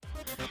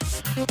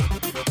Are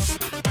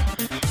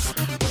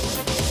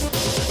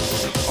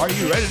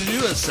you ready to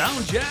do a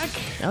sound check?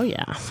 Oh,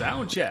 yeah.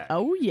 Sound check.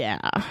 Oh, yeah.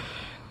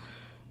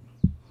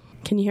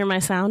 Can you hear my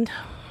sound?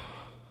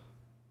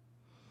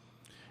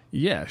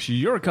 Yes,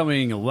 you're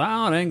coming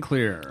loud and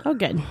clear. Oh,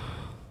 good.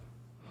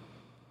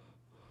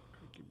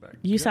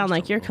 You sound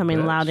like you're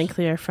coming loud and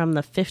clear from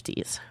the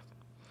 50s.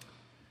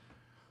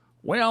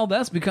 Well,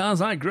 that's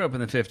because I grew up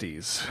in the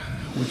 50s,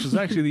 which was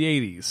actually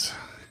the 80s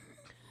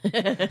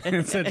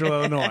in Central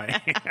Illinois.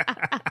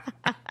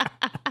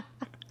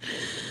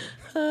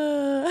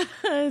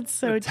 It's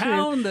so The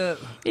town true. that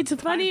It's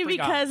funny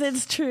because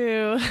it's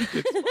true.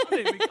 it's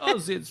funny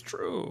because it's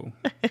true.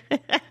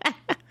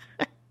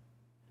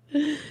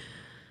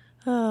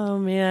 Oh,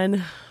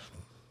 man.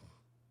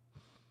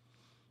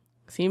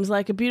 Seems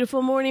like a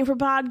beautiful morning for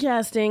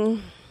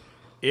podcasting.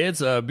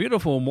 It's a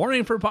beautiful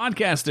morning for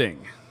podcasting.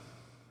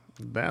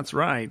 That's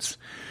right.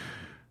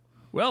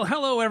 Well,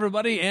 hello,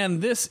 everybody,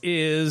 and this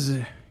is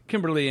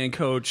Kimberly and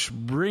Coach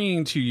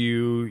bringing to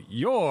you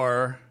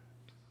your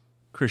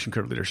Christian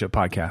Curve Leadership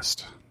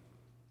Podcast.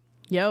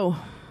 Yo.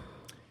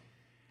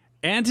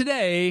 And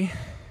today,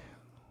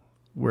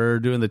 we're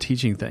doing the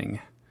teaching thing,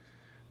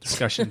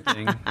 discussion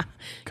thing,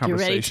 conversation You're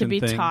ready to be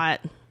thing. taught.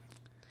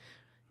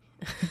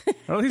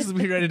 Or at least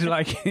be ready to,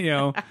 like, you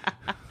know.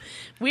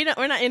 We're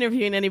not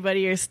interviewing anybody.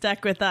 You're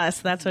stuck with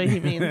us. That's what he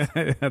means.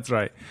 That's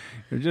right.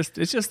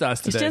 It's just us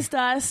today. It's just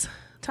us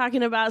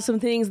talking about some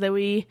things that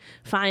we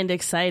find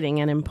exciting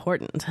and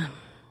important.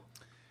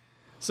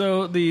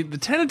 So the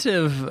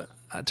tentative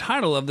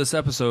title of this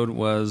episode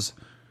was,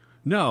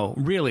 No,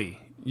 Really,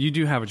 You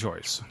Do Have a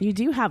Choice. You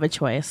do have a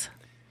choice.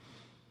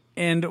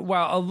 And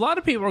while a lot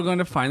of people are going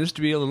to find this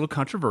to be a little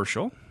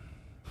controversial,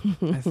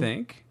 I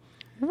think.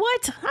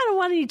 What? I don't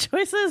want any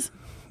choices.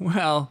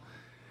 Well,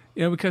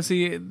 you know, because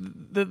the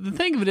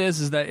thing of it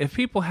is that if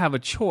people have a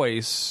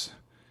choice,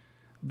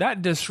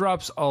 that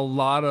disrupts a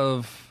lot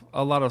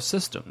of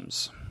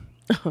systems.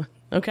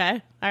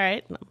 Okay. All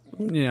right.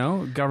 You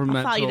know,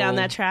 governmental, I'll follow you down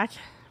that track.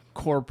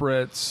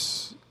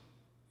 corporates.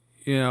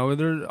 You know,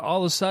 they're all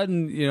of a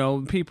sudden, you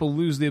know, people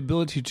lose the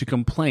ability to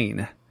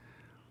complain.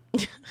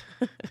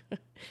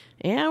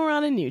 And we're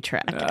on a new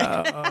track.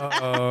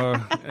 Yeah,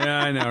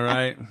 I know,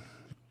 right?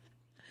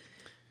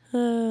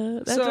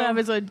 That's what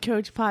happens when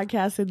Coach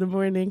podcasts in the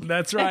morning.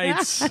 That's right.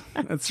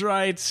 That's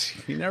right.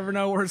 You never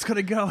know where it's going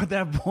to go at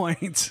that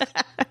point.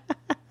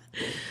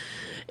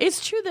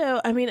 It's true,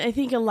 though. I mean, I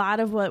think a lot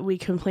of what we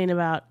complain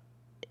about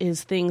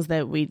is things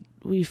that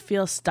we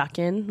feel stuck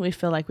in. We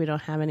feel like we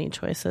don't have any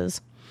choices.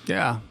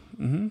 Yeah.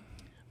 Mm-hmm.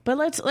 But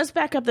let's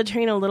back up the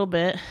train a little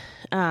bit.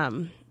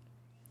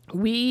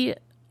 We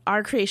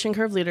are Creation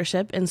Curve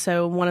Leadership, and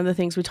so one of the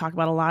things we talk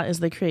about a lot is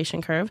the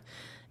Creation Curve.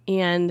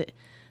 And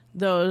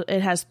though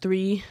it has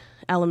three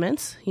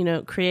elements, you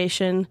know,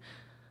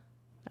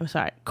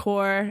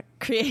 core,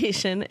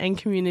 creation, and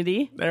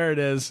community. There it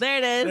is. There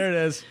it is. There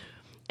it is.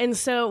 And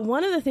so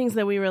one of the things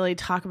that we really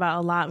talk about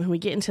a lot when we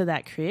get into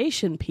that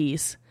creation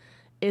piece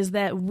is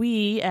that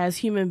we as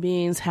human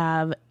beings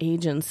have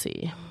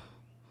agency.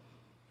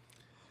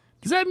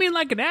 Does that mean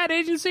like an ad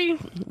agency?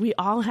 We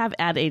all have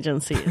ad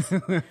agencies.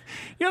 You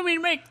want me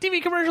to make TV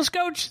commercials,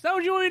 Coach? Is that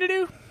what you want me to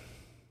do?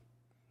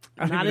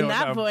 Not in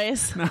that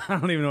voice. No, I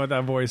don't even know what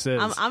that voice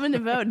is. I'm going to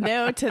vote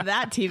no to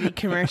that TV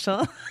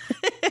commercial.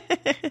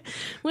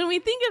 When we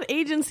think of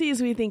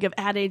agencies, we think of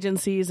ad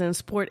agencies and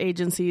sport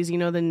agencies, you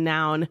know, the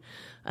noun.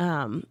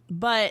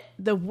 But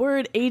the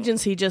word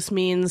agency just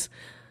means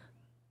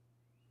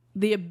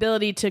the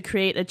ability to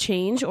create a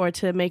change or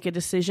to make a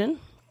decision.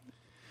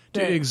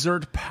 To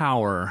exert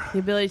power. The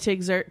ability to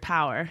exert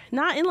power.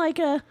 Not in like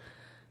a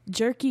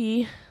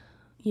jerky,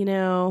 you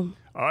know.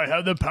 I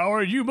have the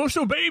power, you must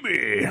obey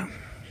me.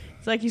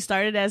 It's like you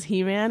started as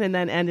He-Man and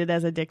then ended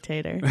as a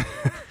dictator.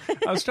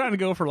 I was trying to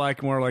go for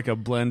like more like a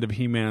blend of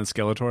He-Man and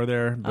Skeletor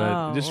there,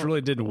 but it just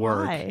really didn't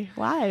work.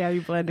 Why are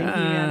you blending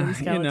He-Man and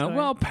Skeletor? You know,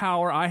 well,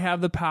 power. I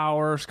have the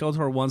power.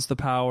 Skeletor wants the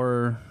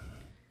power.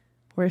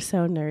 We're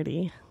so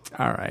nerdy.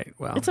 All right.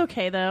 Well, it's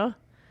okay though.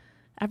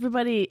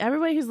 Everybody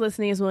who's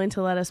listening is willing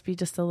to let us be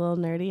just a little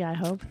nerdy, I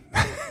hope.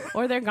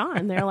 Or they're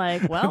gone. They're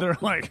like, well, they're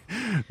like,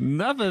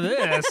 enough of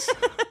this.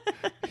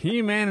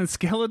 He-Man and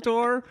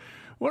Skeletor.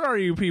 What are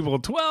you people,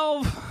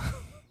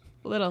 12?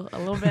 A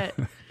little bit.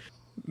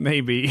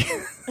 Maybe.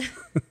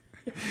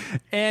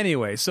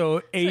 Anyway,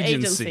 so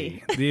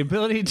agency. The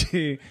ability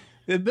to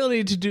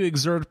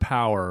exert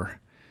power.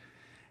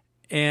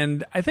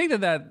 And I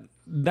think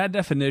that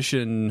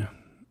definition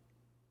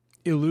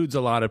eludes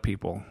a lot of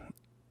people,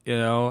 you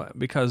know,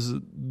 because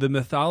the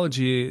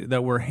mythology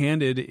that we're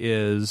handed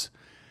is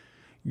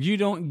you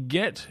don't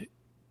get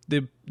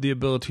the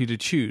ability to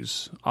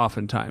choose.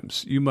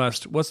 Oftentimes, you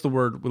must. What's the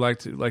word we like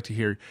to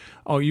hear?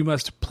 Oh, you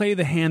must play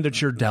the hand that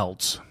you're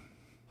dealt.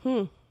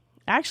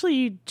 Actually,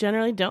 you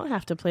generally don't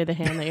have to play the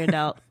hand that you're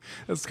dealt.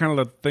 That's kind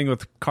of the thing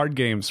with card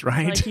games,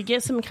 right? Like you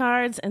get some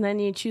cards and then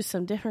you choose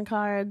some different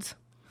cards.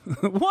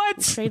 What?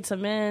 Trade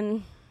some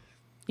in.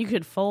 You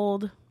could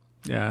fold.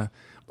 Yeah.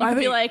 You could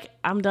be like,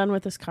 I'm done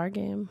with this card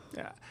game.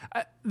 Yeah,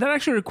 that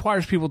actually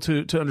requires people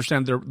to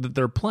understand that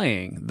they're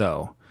playing,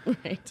 though.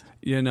 Right.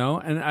 You know,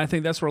 and I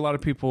think that's where a lot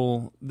of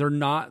people, they're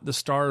not the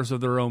stars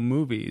of their own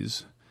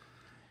movies.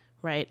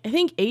 Right. I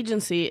think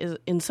agency is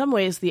in some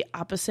ways the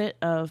opposite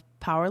of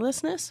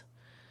powerlessness.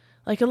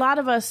 Like a lot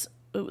of us,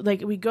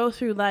 like we go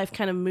through life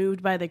kind of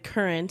moved by the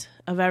current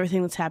of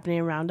everything that's happening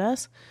around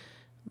us.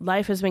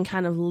 Life has been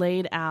kind of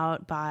laid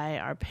out by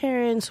our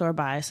parents or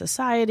by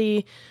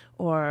society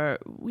or,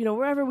 you know,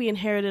 wherever we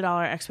inherited all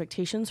our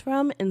expectations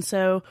from. And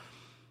so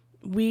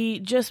we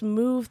just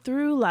move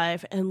through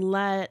life and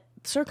let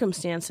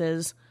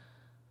circumstances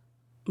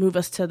move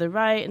us to the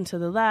right and to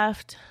the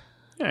left.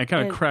 Yeah, it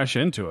kind of crash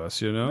into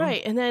us, you know?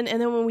 Right. And then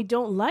when we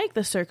don't like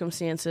the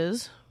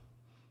circumstances,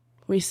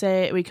 we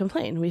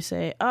complain. We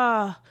say,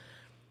 I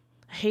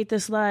hate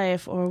this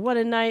life, or what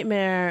a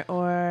nightmare,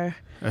 or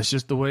that's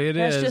just the way it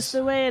is. That's just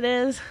the way it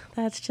is.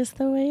 That's just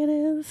the way it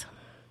is.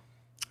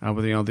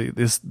 But you know, the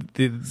rest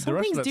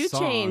of that do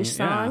song, change,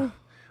 song. Yeah.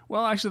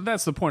 Well, actually,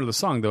 that's the point of the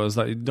song, though, is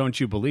that don't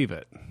you believe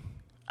it?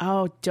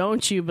 Oh,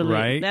 don't you believe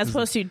right? it? That's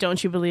supposed to,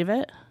 don't you believe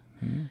it?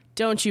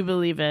 Don't you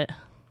believe it?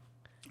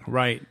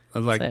 Right.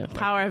 Like so,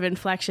 power of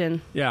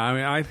inflection. Yeah, I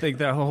mean, I think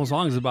that whole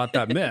song is about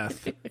that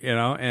myth, you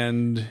know,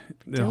 and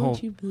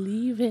don't you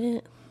believe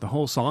it? The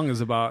whole song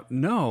is about,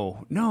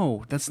 no,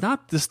 that's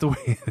not just the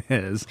way it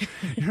is.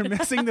 You're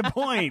missing the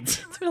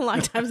point. It's been a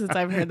long time since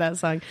I've heard that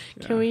song.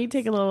 Yeah. Can we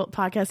take a little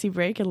podcasty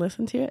break and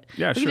listen to it?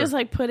 Yeah, sure. We just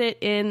like put it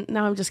in.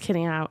 No, I'm just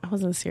kidding. I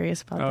wasn't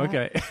serious about that.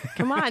 Okay.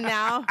 Come on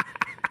now.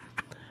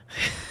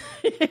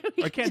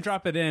 I can't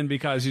drop it in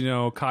because, you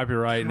know,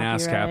 copyright and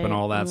ASCAP and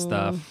all that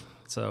stuff.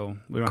 So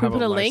we don't have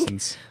a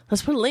license. Link?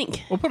 Let's put a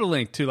link. We'll put a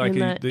link to like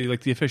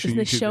the official YouTube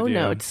the show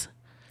video. Notes.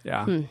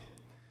 Yeah.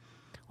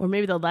 Or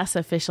maybe the less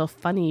official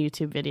funny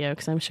YouTube video,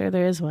 because I'm sure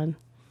there is one.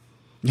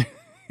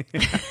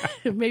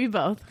 Maybe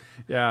both.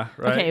 Yeah,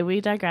 right. Okay,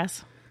 we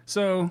digress.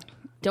 So,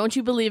 don't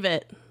you believe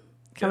it?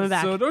 Coming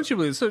back. So don't you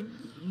believe it? So,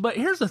 but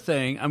here's the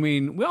thing. I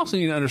mean, we also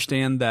need to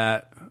understand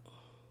that,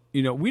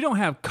 you know, we don't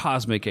have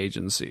cosmic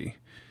agency.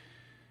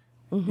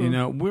 You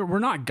know, we're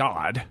not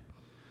God.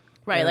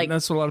 Right, and like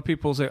that's what a lot of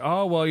people say.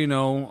 Oh, well, you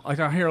know, like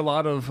I hear a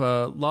lot of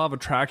law of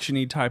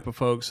attraction-y type of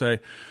folks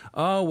say,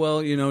 oh,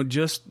 well, you know,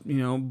 just, you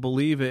know,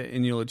 believe it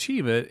and you'll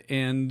achieve it.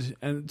 And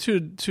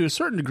to a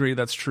certain degree,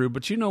 that's true.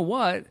 But you know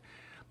what?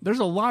 There's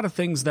a lot of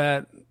things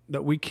that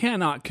we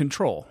cannot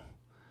control.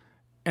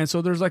 And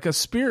so there's like a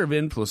sphere of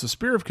influence, a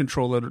sphere of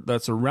control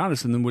that's around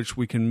us, and in which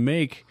we can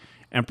make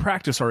and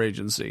practice our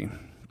agency.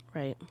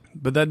 Right.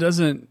 But that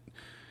doesn't,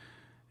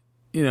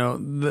 you know,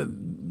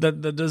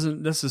 that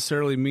doesn't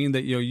necessarily mean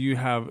that, you know, you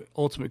have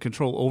ultimate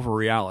control over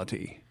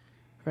reality.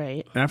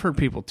 Right. And I've heard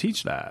people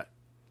teach that.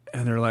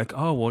 And they're like,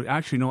 oh, well,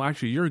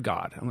 actually, you're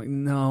God. I'm like,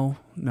 no,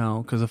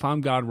 because if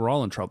I'm God, we're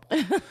all in trouble.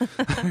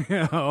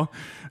 You know,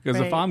 because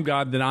if I'm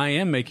God, then I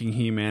am making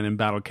He-Man and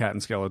Battle Cat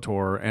and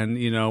Skeletor, and,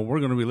 you know, we're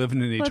going to be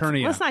living in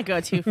Eternia. Let's not go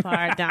too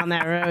far down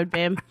that road,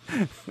 babe.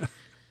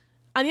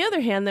 On the other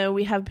hand, though,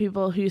 we have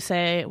people who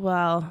say,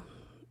 well,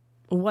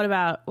 what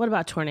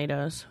about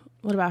tornadoes?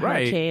 What about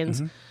hurricanes?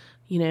 Mm-hmm.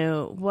 You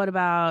know, what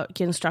about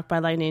getting struck by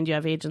lightning? Do you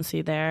have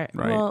agency there?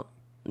 Right. Well,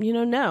 you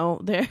know, no.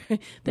 There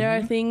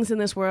are things in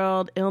this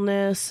world,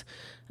 illness,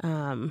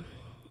 you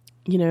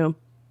know,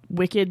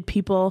 wicked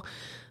people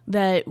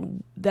that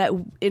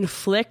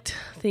inflict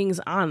things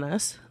on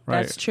us.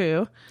 Right. That's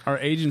true. Our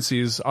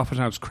agencies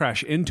oftentimes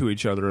crash into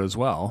each other as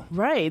well.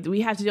 Right.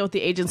 We have to deal with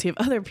the agency of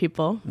other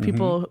people,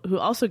 people who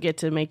also get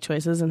to make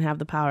choices and have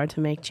the power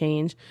to make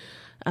change.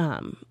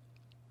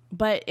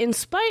 But in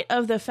spite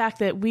of the fact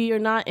that we are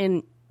not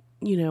in,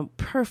 you know,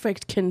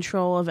 perfect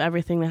control of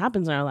everything that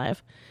happens in our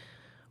life,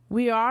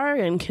 we are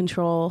in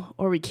control,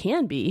 or we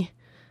can be,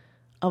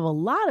 of a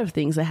lot of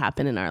things that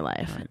happen in our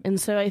life. Right. And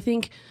so I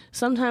think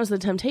sometimes the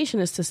temptation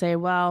is to say,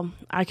 well,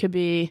 I could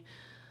be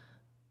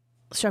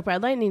struck by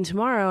lightning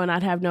tomorrow and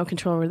I'd have no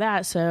control over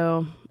that,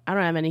 so I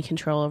don't have any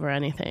control over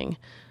anything.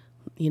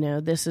 You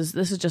know, this is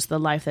just the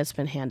life that's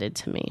been handed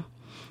to me.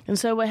 And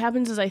so what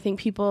happens is I think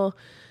people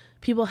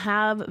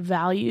have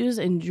values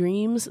and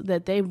dreams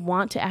that they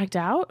want to act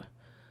out,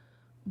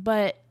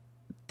 but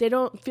they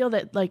don't feel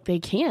that like they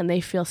can. They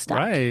feel stuck.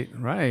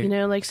 Right. You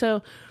know, like,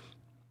 so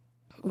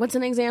what's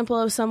an example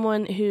of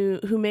someone who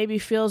maybe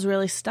feels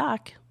really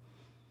stuck,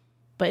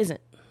 but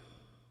isn't?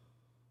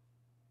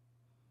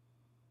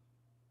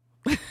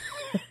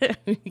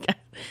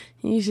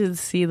 You should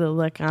see the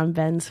look on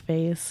Ben's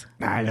face.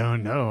 I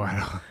don't know.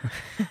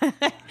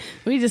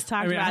 We just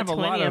talked about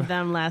 20 of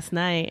them last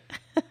night.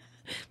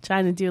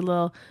 Trying to do a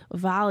little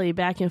volley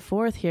back and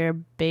forth here,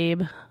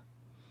 babe.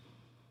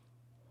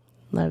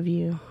 Love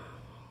you.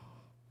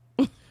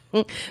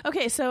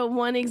 Okay, so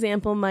one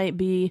example might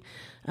be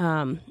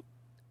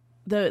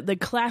the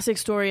classic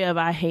story of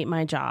I hate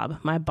my job.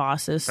 My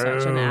boss is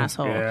such an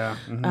asshole. Yeah.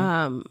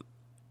 Mm-hmm.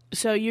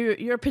 So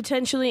you're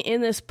potentially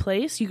in this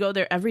place. You go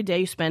there every day.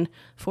 You spend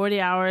 40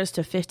 hours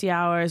to 50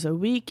 hours a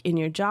week in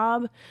your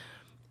job,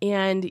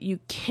 and you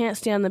can't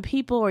stand the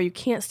people or you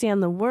can't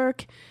stand the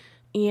work,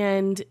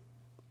 and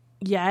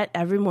yet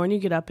every morning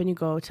you get up and you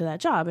go to that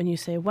job and you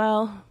say,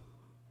 well,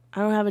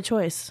 I don't have a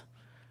choice.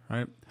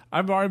 Right.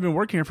 I've already been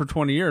working here for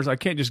 20 years. I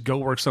can't just go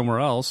work somewhere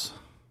else.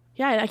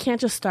 Yeah, I can't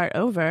just start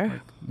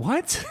over.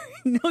 What?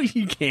 No,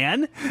 you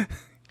can.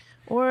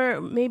 Or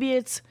maybe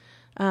it's,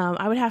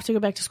 I would have to go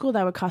back to school.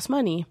 That would cost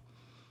money.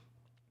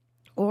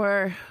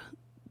 Or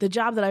the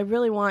job that I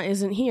really want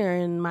isn't here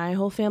and my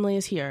whole family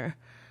is here.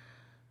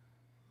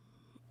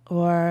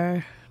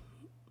 Or,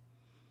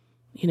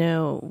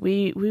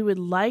 we would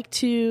like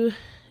to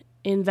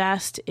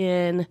invest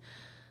in,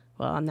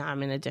 well, now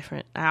I'm in a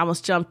different, I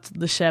almost jumped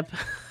the ship.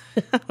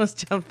 I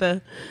almost jumped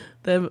the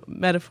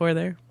metaphor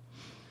there.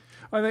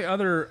 I think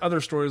other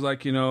stories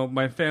like,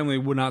 my family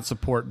would not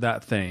support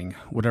that thing,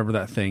 whatever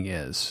that thing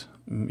is.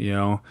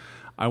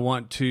 I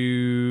want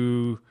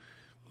to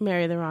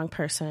marry the wrong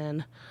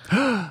person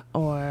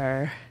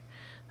or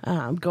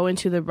go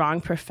into the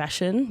wrong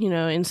profession.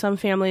 In some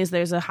families,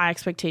 there's a high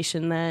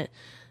expectation that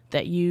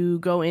you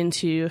go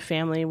into a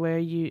family or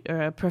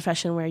a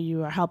profession where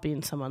you are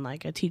helping someone,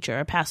 like a teacher or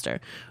a pastor.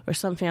 Or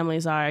some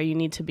families are, you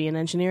need to be an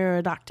engineer or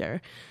a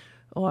doctor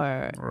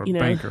or a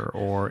banker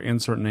or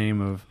insert name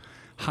of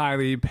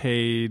highly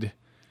paid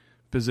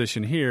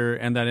position here,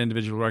 and that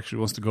individual actually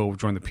wants to go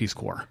join the Peace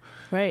Corps.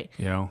 Right.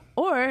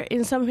 Or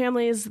in some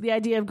families, the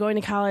idea of going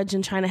to college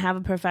and trying to have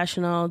a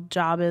professional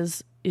job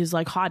is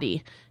like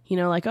haughty.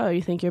 Like, oh,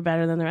 you think you're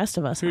better than the rest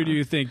of us. Who do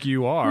you think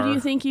you are? Who do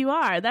you think you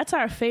are? That's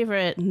our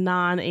favorite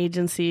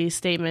non-agency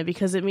statement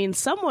because it means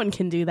someone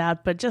can do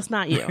that, but just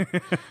not you.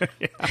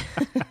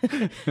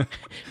 Who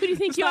do you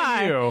think you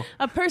are? You.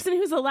 A person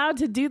who's allowed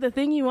to do the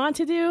thing you want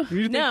to do? Who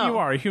do you think you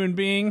are? A human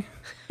being?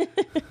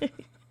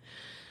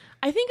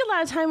 I think a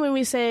lot of time when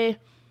we say,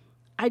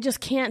 I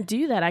just can't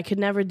do that, I could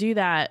never do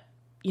that,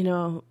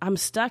 I'm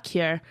stuck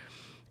here.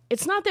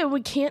 It's not that we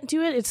can't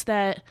do it, it's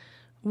that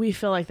we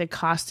feel like the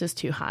cost is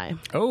too high.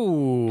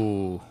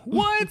 Oh,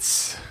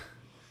 what?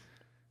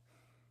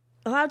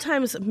 A lot of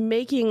times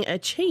making a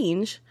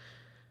change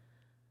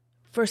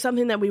for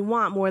something that we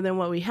want more than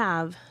what we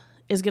have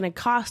is going to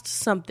cost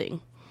something.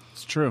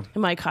 It's true. It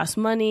might cost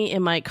money. It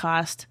might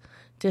cost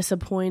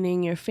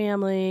disappointing your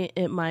family.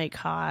 It might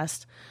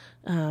cost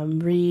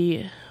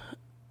gosh,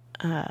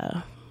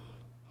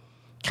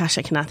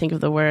 I cannot think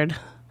of the word.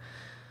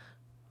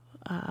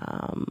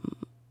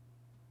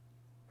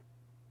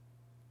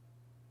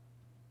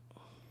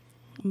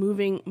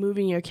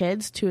 Moving your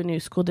kids to a new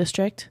school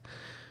district.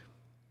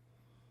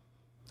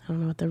 I don't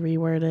know what the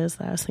word is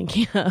that I was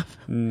thinking of.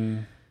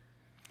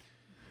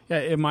 Yeah,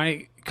 it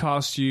might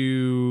cost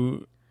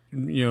you,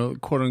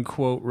 quote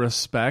unquote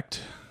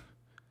respect.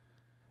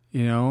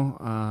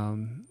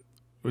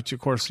 Which of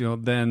course,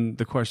 then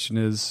the question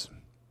is,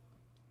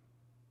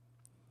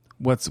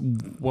 what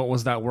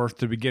was that worth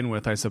to begin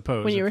with? I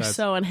suppose when you were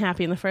so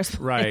unhappy in the first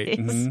place, right?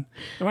 Mm-hmm.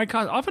 It might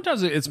cost.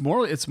 Oftentimes, it's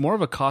more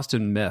of a cost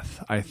and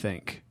myth, I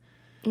think.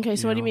 Okay,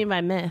 so what do you mean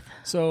by myth?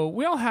 So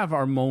we all have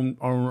our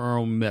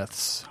own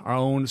myths, our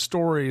own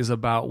stories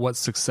about what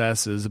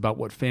success is, about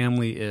what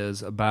family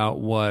is,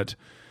 about what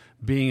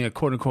being a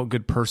quote-unquote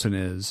good person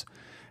is.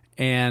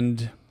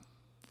 And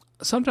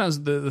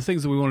sometimes the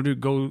things that we want to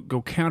do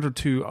go counter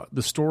to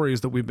the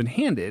stories that we've been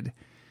handed.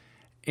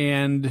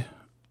 And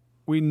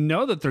we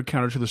know that they're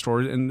counter to the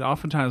stories, and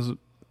oftentimes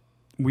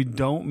we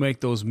don't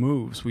make those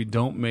moves. We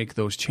don't make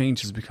those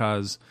changes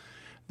because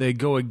they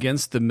go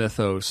against the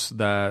mythos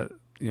that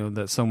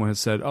that someone has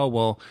said, oh,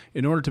 well,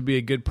 in order to be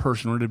a good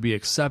person, in order to be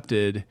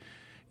accepted,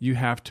 you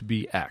have to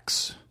be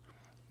X.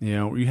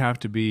 You have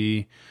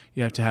to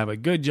have a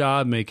good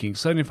job making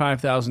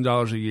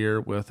 $75,000 a year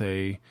with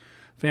a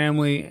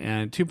family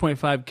and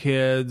 2.5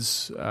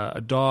 kids, a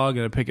dog,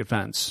 and a picket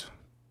fence.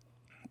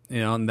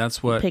 And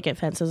that's what... Picket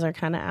fences are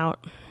kind of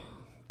out.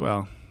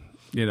 Well,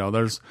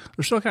 there's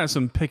still kind of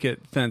some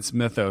picket fence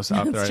mythos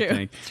out there, I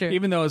think. True.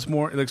 Even though it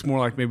looks more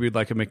like maybe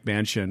like a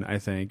McMansion, I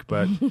think.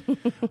 But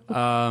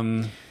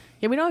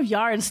yeah, we don't have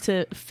yards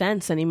to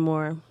fence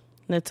anymore.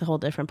 That's a whole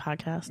different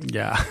podcast.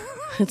 Yeah.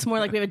 It's more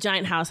like we have a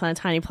giant house on a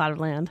tiny plot of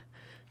land.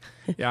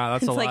 Yeah,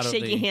 that's it's a lot like of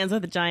shaking hands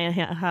with a giant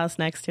house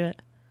next to it.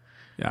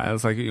 Yeah,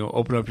 it's like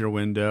open up your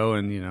window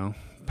and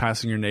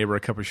passing your neighbor a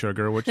cup of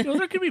sugar, which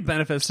there could be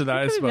benefits to that,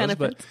 I suppose.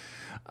 Benefits. But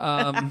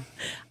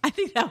I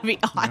think that would be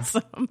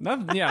awesome.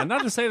 Not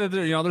to say that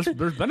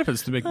there's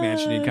benefits to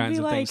McMansion-y kinds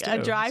of things too.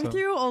 Like a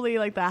drive-through, only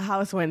like the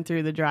house went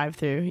through the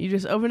drive-through. You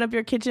just open up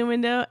your kitchen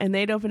window, and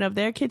they'd open up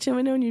their kitchen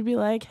window, and you'd be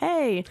like,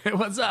 "Hey,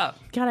 what's up?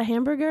 Got a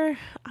hamburger?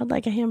 I'd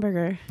like a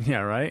hamburger."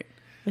 Yeah, right.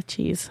 With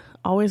cheese,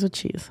 always with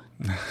cheese.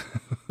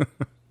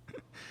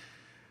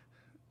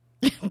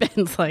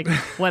 Ben's like,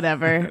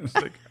 whatever. It's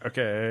like,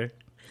 okay.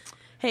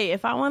 Hey,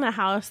 if I want a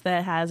house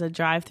that has a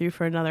drive-through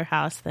for another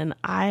house, then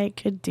I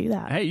could do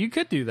that. Hey, you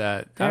could do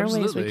that. There Absolutely.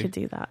 are ways we could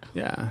do that.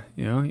 Yeah,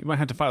 you might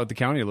have to fight with the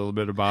county a little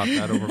bit about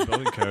that over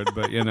building code,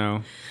 but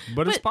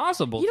it's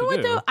possible. You know to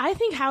what do. though? I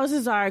think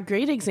houses are a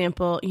great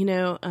example.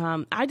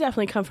 I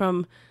definitely come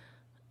from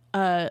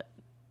a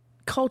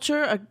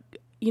culture,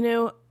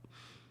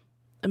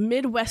 a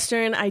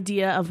Midwestern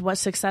idea of what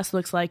success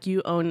looks like.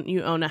 You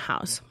own a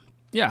house.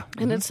 Yeah.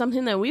 And it's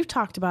something that we've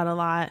talked about a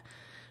lot.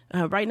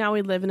 Right now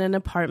we live in an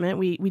apartment.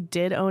 We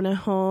did own a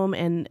home,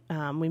 and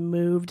we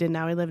moved, and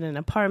now we live in an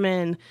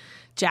apartment. And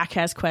Jack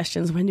has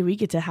questions. When do we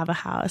get to have a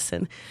house?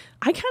 And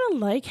I kind of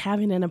like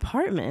having an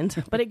apartment,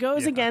 but it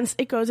goes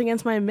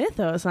against my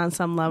mythos on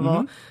some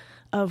level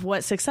of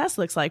what success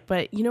looks like.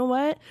 But you know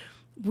what?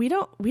 We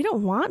don't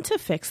want to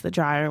fix the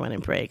dryer when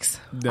it breaks.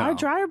 No. Our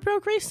dryer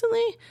broke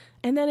recently,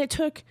 and then it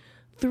took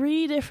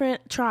 3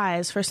 different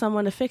tries for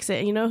someone to fix it.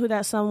 And you know who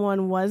that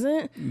someone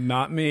wasn't?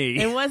 Not me.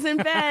 It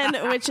wasn't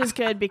Ben, which is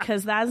good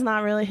because that's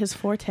not really his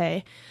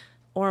forte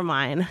or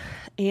mine.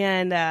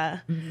 And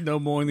no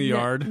mowing the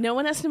yard. No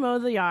one has to mow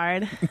the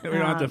yard. We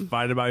don't have to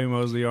fight about who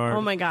mows the yard.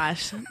 Oh my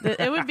gosh.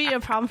 It would be a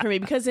problem for me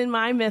because in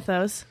my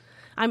mythos,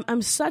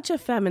 I'm such a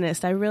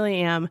feminist. I really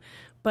am.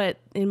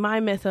 But in my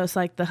mythos,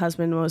 like, the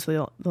husband mows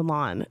the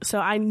lawn. So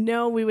I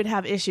know we would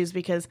have issues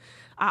because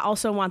I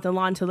also want the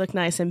lawn to look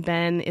nice, and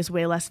Ben is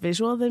way less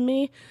visual than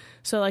me.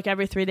 So like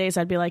every 3 days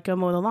I'd be like, go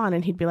mow the lawn,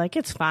 and he'd be like,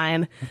 it's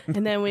fine.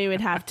 And then we would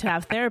have to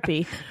have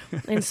therapy.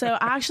 And so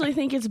I actually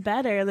think it's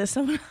better that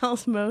someone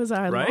else mows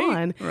our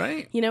lawn.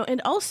 Right. You know,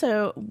 and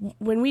also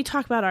when we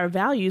talk about our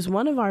values,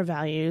 one of our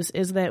values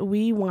is that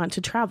we want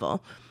to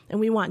travel, and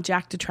we want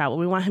Jack to travel.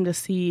 We want him to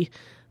see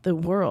the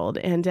world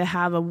and to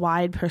have a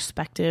wide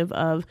perspective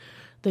of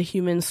the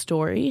human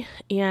story.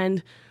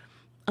 And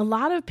a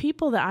lot of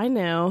people that I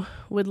know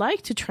would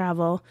like to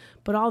travel,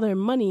 but all their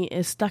money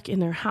is stuck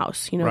in their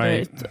house. You know,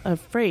 it's a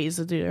phrase,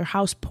 they're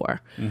house poor.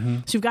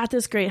 So you've got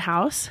this great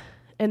house,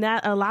 and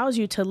that allows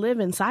you to live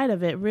inside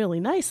of it really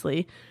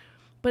nicely,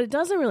 but it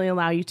doesn't really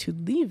allow you to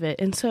leave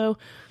it. And so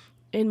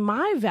in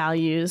my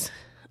values,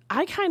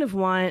 I kind of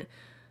want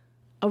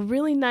a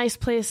really nice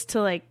place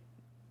to, like,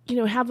 you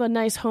know, have a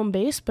nice home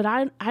base, but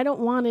I don't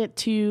want it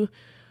to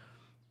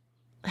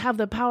have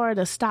the power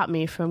to stop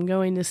me from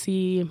going to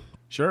see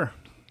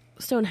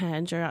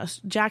Stonehenge. Or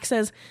Jack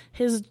says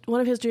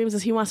one of his dreams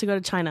is he wants to go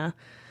to China.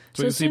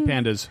 So he can see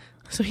pandas.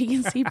 So he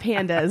can see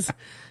pandas.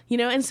 You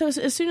know, and so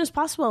as soon as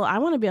possible, I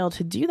want to be able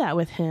to do that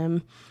with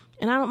him.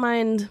 And I don't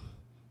mind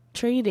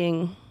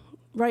trading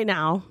right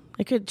now.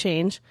 It could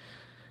change.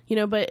 You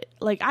know, but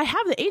like, I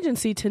have the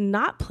agency to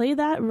not play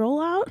that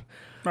role out.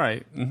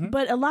 Right.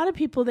 But a lot of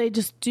people, they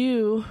just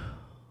do.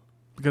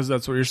 Because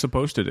that's what you're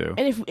supposed to do.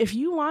 And if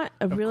you want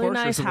a really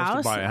nice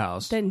house, to buy a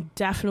house, then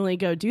definitely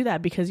go do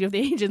that because you have the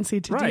agency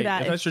to do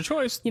that. If that's your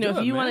choice. You know,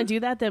 if you want to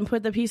do that, then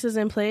put the pieces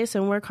in place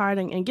and work hard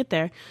and get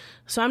there.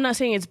 So I'm not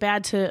saying it's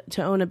bad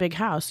to own a big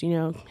house. You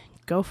know,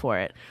 go for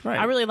it. Right.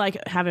 I really like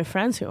having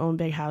friends who own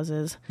big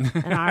houses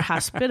and are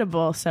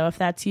hospitable. So if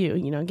that's you,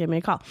 you know, give me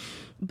a call.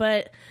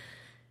 But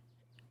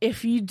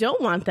if you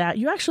don't want that,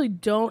 you actually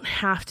don't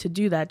have to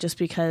do that just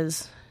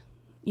because,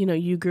 you know,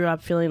 you grew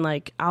up feeling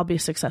like I'll be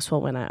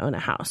successful when I own a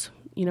house,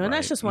 you know, and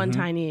that's just one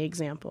tiny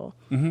example.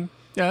 Yeah,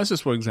 that's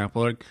just one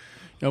example. Like,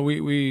 you know,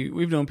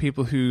 we've known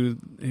people who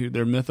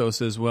their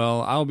mythos is,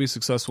 well, I'll be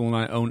successful when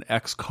I own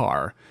X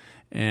car,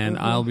 and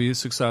I'll be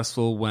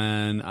successful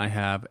when I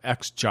have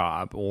X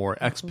job or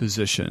X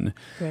position.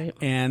 Right.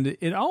 And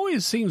it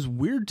always seems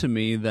weird to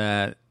me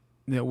that,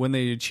 you know, when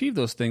they achieve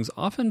those things,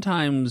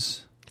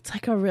 oftentimes it's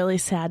like a really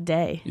sad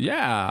day.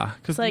 Yeah.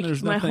 It's like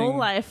my whole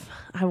life,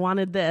 I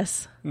wanted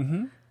this.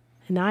 And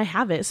now I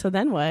have it. So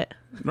then what?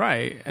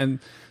 Right. And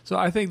so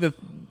I think that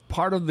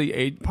part of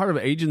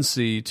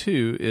agency,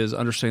 too, is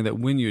understanding that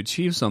when you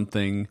achieve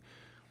something,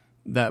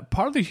 that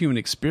part of the human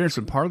experience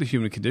and part of the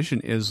human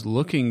condition is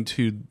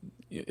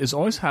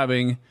always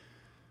having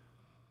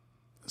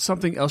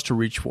something else to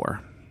reach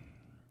for.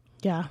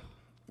 Yeah.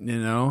 You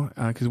know,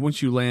 because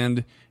once you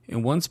land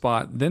in one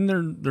spot, then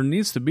there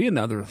needs to be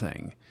another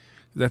thing.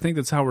 I think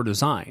that's how we're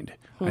designed.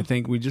 I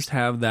think we just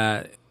have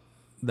that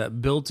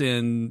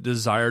built-in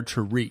desire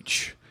to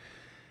reach,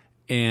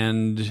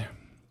 and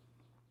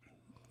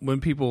when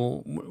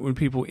people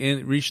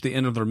reach the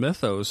end of their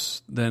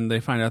mythos, then they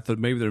find out that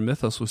maybe their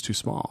mythos was too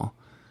small.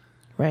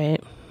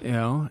 Right. You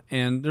know,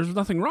 and there's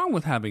nothing wrong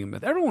with having a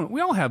myth. We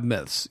all have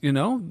myths, you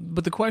know,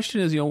 but the question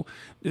is, you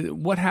know,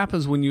 what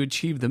happens when you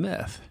achieve the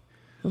myth?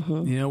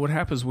 You know, what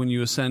happens when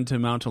you ascend to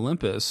Mount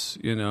Olympus,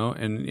 you know,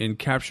 and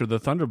capture the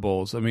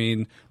thunderbolts? I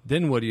mean,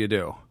 then what do you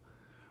do?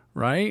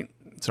 Right?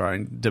 Sorry,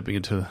 I'm dipping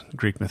into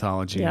Greek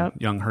mythology and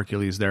young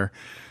Hercules there.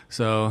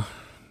 So.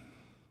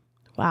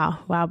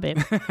 Wow, babe.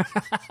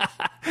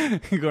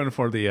 Going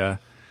for the, I'm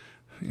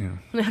going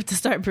to have to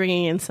start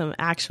bringing in some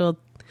actual,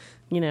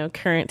 you know,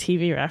 current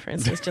TV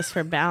references just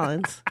for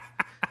balance.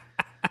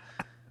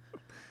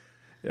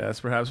 Yes,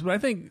 perhaps. But I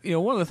think, you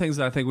know, one of the things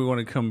that I think we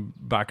want to come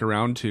back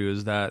around to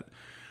is that,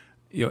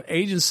 you know,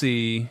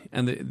 agency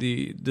and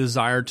the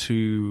desire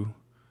to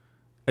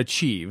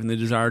achieve and the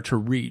desire to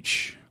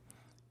reach,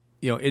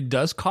 you know, it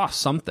does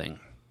cost something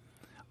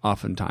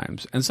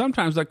oftentimes. And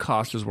sometimes that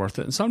cost is worth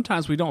it. And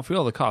sometimes we don't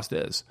feel the cost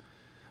is.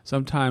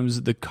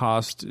 Sometimes the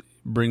cost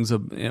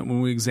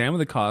when we examine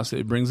the cost,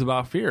 it brings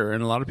about fear.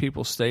 And a lot of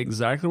people stay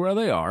exactly where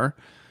they are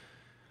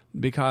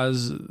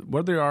because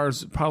where they are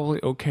is probably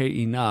okay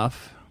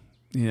enough,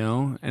 you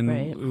know, and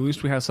at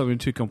least we have something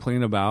to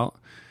complain about.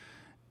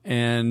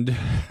 And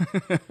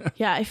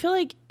yeah, I feel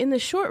like in the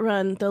short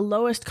run, the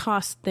lowest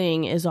cost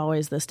thing is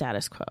always the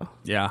status quo.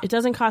 Yeah. It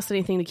doesn't cost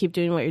anything to keep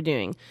doing what you're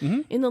doing.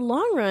 Mm-hmm. In the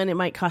long run, it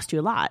might cost you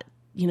a lot,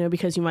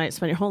 because you might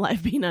spend your whole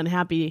life being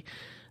unhappy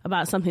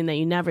about something that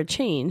you never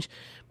change.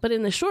 But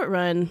in the short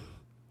run,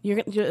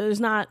 there's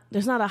not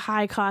a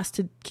high cost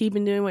to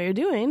keeping doing what you're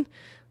doing.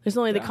 There's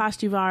only the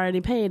cost you've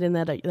already paid and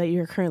that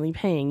you're currently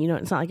paying.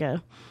 It's not like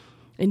a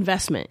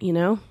investment,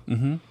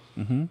 Mm-hmm.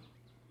 Mm-hmm.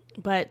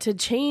 But to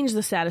change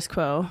the status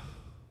quo,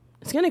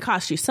 it's going to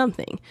cost you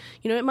something.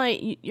 It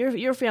might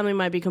your family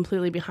might be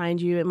completely behind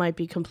you. It might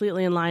be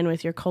completely in line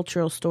with your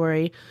cultural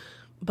story,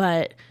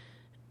 but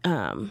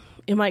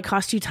it might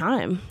cost you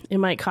time. It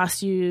might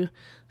cost you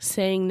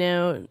saying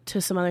no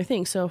to some other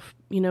things. So,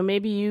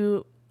 maybe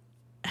you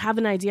have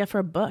an idea for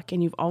a book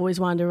and you've always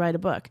wanted to write a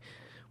book,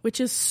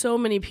 which is so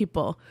many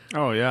people.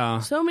 Oh, yeah.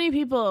 So many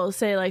people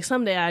say, like,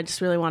 someday I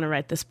just really want to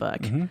write this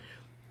book. Mm-hmm.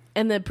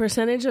 And the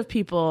percentage of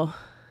people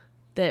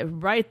that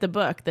write the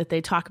book that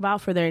they talk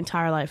about for their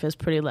entire life is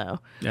pretty low.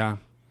 Yeah.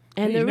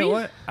 And hey, you know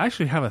what? I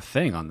actually have a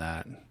thing on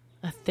that.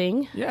 A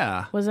thing?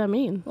 Yeah. What does that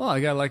mean? Well, I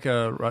got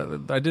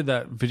I did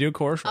that video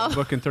course, write a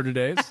book in 30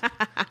 days.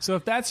 So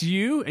if that's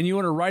you and you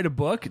want to write a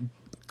book,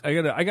 I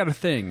got a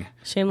thing.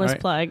 Shameless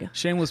plug.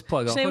 Shameless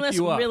plug. I'll Shameless,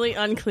 hook you up. Really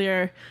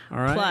unclear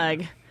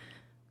plug.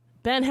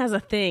 Ben has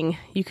a thing.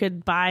 You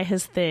could buy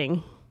his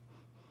thing.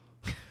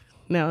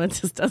 No, it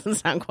just doesn't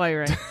sound quite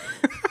right.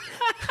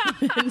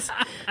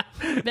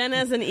 Ben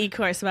has an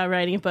e-course about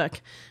writing a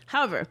book.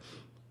 However,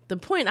 the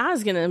point I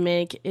was going to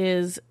make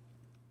is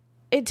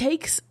it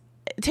takes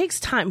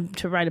time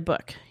to write a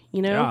book,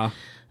 Yeah.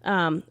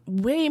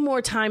 Way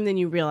more time than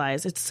you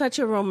realize. It's such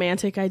a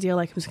romantic idea.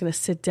 Like, I'm just going to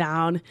sit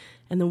down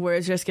and the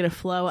words are just going to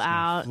flow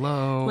out.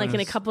 Like, in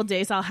a couple of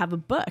days, I'll have a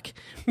book,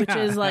 which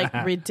is like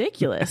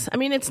ridiculous. I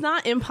mean, it's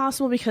not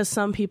impossible because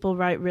some people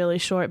write really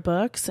short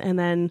books and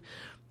then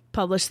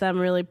publish them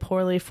really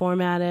poorly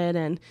formatted,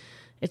 and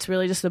it's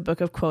really just a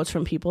book of quotes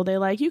from people they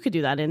like. You could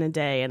do that in a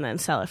day and then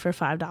sell it for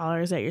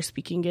 $5 at your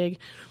speaking gig.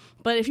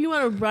 But if you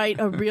want to write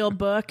a real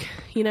book,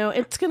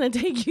 it's going to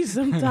take you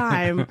some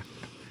time.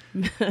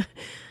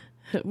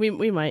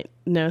 we might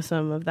know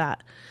some of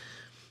that.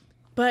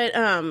 But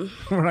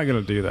we're not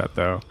going to do that,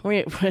 though.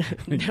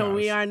 No,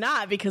 we are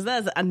not, because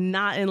that's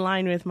not in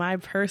line with my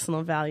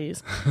personal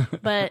values.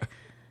 But,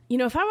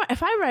 if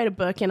I write a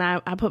book and I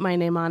put my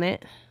name on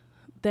it,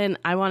 then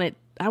I want it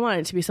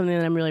to be something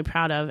that I'm really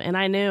proud of. And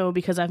I know,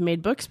 because I've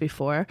made books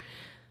before,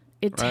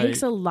 it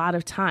takes a lot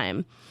of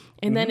time.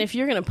 And then if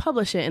you're going to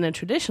publish it in a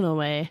traditional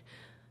way,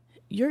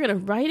 you're going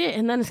to write it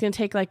and then it's going to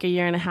take like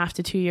 1.5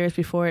 to 2 years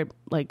before it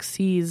like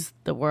sees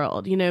the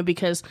world,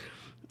 because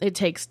it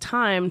takes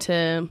time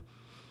to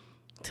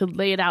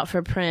lay it out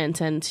for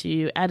print and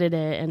to edit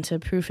it and to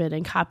proof it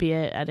and copy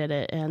it, edit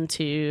it, and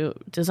to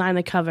design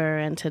the cover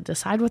and to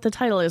decide what the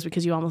title is,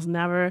 because you almost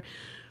never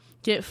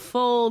get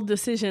full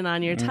decision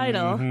on your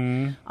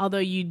title, although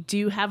you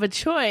do have a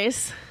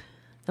choice,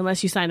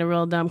 unless you sign a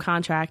real dumb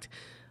contract,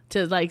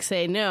 to like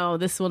say, no,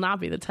 this will not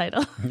be the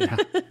title. Yeah.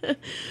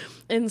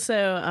 And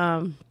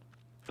so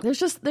there's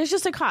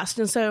just a cost.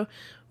 And so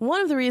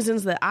one of the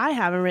reasons that I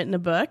haven't written a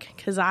book,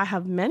 because I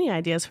have many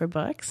ideas for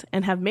books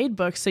and have made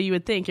books, so you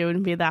would think it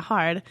wouldn't be that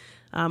hard.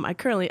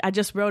 I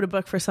just wrote a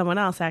book for someone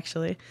else,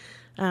 actually.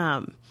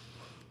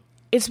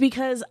 It's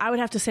because I would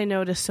have to say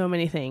no to so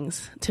many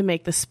things to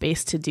make the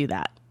space to do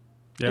that.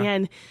 Yeah.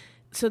 And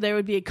so there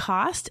would be a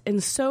cost.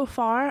 And so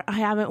far, I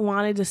haven't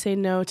wanted to say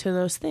no to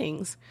those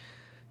things.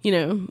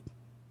 Ben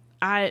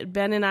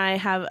and I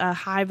have a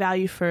high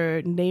value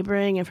for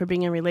neighboring and for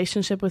being in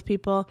relationship with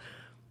people.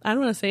 I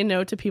don't want to say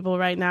no to people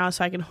right now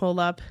so I can hold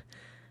up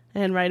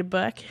and write a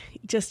book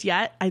just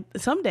yet.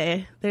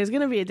 Someday, there's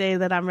going to be a day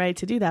that I'm ready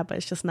to do that, but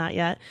it's just not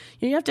yet.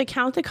 You have to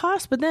count the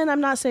cost, but then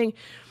I'm not saying,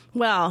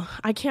 well,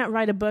 I can't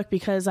write a book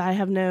because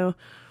that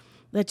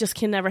just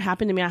can never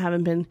happen to me. I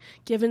haven't been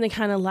given the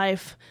kind of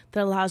life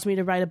that allows me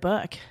to write a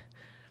book.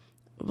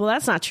 Well,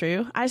 that's not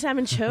true. I just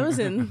haven't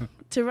chosen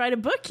to write a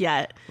book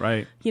yet.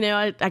 Right.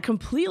 I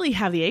completely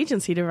have the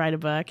agency to write a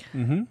book.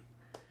 Mm-hmm.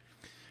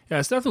 Yeah,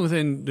 it's definitely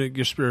within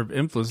your sphere of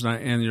influence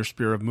and your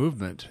sphere of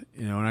movement.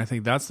 And I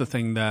think that's the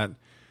thing that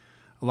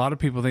a lot of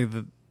people think,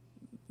 that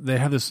they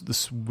have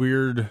this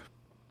weird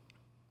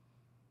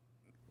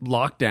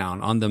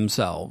lockdown on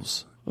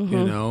themselves.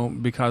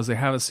 Because they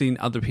haven't seen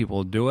other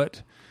people do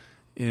it.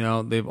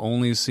 They've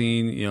only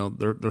seen,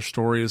 their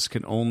stories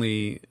have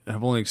only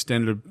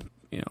extended,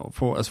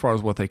 for as far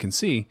as what they can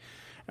see.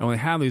 And when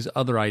they have these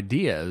other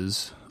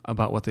ideas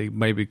about what they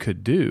maybe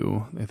could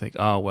do, they think,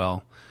 oh,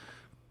 well.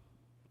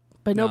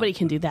 But nobody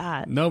can do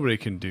that. Nobody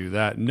can do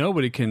that.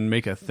 Nobody can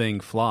make a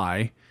thing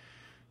fly,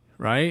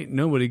 right?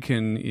 Nobody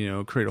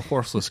can, create a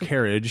horseless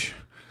carriage.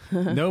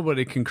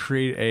 Nobody can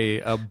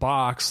create a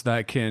box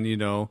that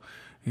can,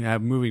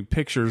 have moving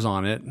pictures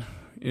on it.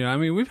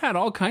 We've had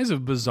all kinds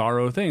of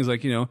bizarro things.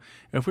 Like,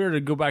 if we were to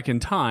go back in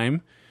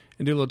time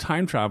and do a little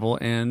time travel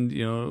and,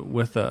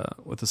 with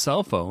a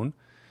cell phone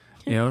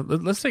You know,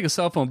 let's take a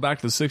cell phone back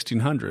to the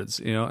 1600s,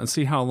 you know, and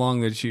see how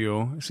long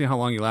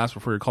you last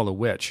before you're called a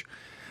witch.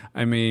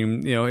 I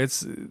mean, you know,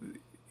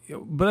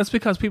 but that's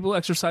because people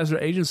exercise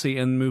their agency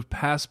and move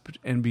past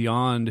and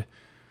beyond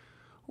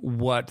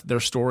what their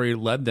story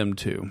led them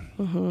to.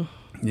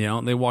 Mm-hmm. You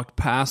know, they walked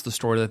past the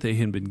story that they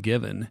had been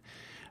given.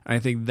 And I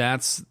think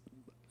that's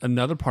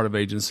another part of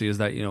agency, is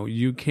that,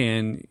 you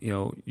can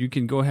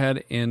go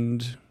ahead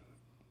and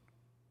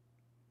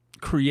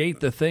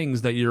create the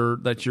things that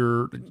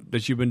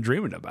you've been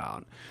dreaming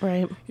about.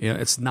 Right. You know,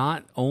 it's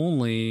not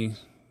only,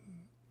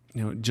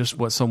 just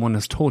what someone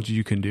has told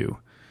you can do.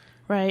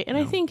 Right. And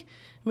I think,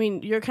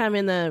 you're kind of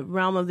in the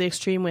realm of the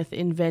extreme with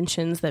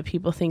inventions that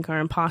people think are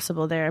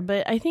impossible there.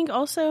 But I think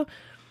also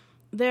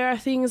there are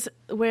things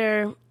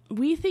where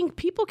we think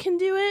people can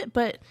do it,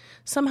 but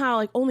somehow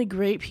like only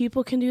great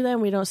people can do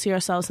them. We don't see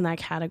ourselves in that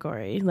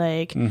category.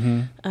 Like,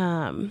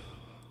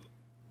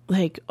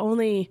 like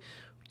only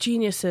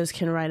geniuses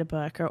can write a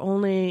book, or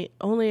only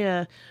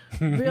a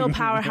real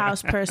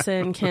powerhouse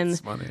person can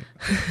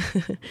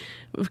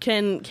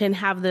can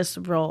have this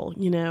role,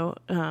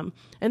 and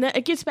that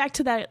it gets back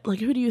to that, like,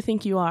 who do you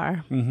think you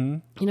are?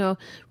 Mm-hmm.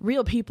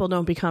 Real people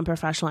don't become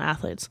professional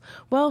athletes.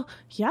 Well,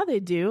 yeah,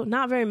 they do.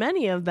 Not very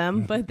many of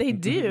them, but they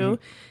do.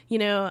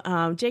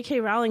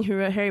 J.K. Rowling, who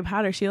wrote Harry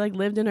Potter, she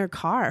lived in her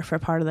car for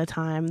part of the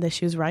time that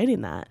she was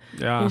writing that.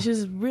 Yeah. And she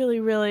was really,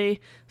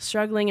 really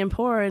struggling and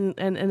poor, and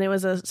it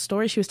was a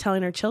story she was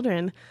telling her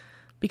children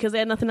because they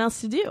had nothing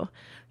else to do,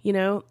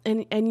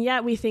 and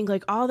yet we think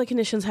like all the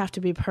conditions have to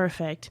be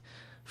perfect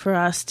for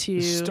us to...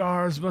 The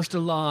stars must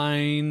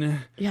align.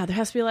 Yeah, there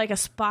has to be like a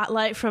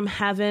spotlight from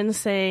heaven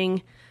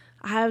saying,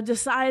 I have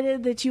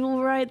decided that you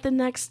will write the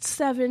next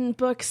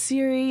 7-book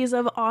series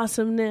of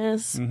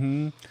awesomeness.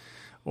 Mm-hmm.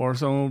 Or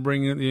someone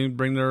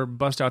will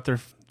bust out their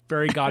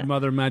fairy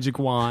godmother magic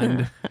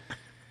wand,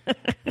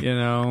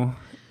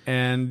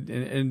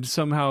 and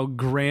somehow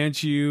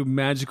grant you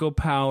magical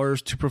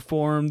powers to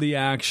perform the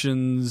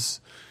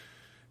actions.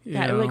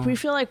 Like we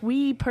feel like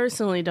we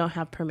personally don't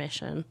have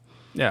permission.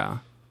 Yeah.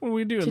 Well,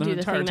 we do to do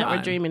the thing that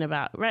we're dreaming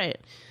about, right?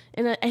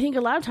 And I think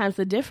a lot of times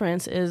the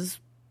difference is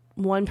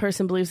one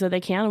person believes that they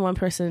can and one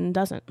person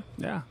doesn't.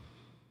 Yeah.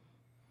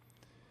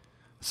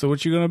 So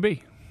what you going to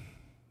be?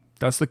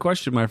 That's the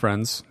question, my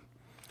friends.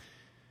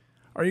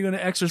 Are you going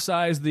to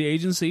exercise the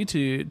agency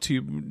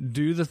to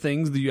do the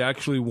things that you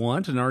actually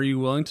want, and are you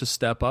willing to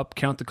step up,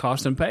 count the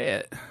cost, and pay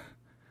it?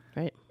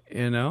 Right.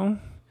 And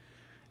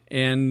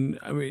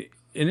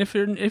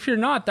if you're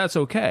not, that's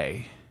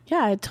okay.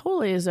 Yeah, it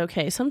totally is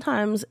okay.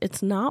 Sometimes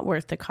it's not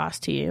worth the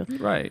cost to you.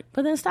 Right.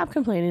 But then stop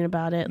complaining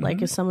about it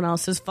like it's someone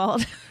else's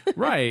fault.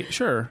 Right,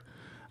 sure.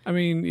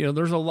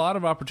 There's a lot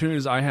of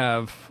opportunities I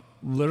have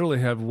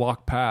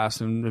walked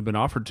past and have been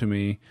offered to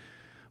me,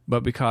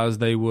 but because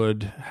they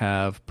would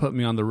have put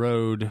me on the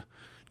road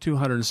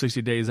 260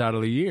 days out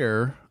of the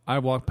year, I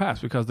walked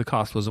past because the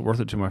cost wasn't worth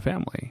it to my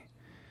family.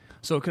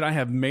 So could I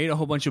have made a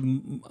whole bunch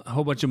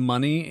of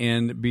money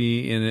and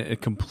be in a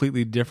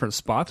completely different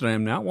spot than I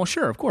am now? Well,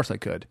 sure, of course I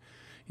could.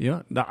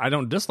 I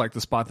don't dislike the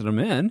spot that I'm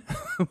in,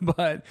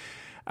 but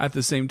at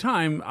the same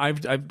time,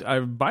 I've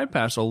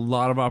bypassed a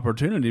lot of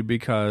opportunity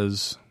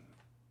because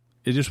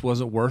it just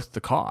wasn't worth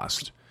the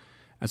cost.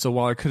 And so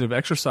while I could have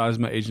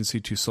exercised my agency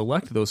to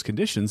select those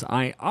conditions,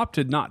 I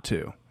opted not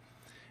to.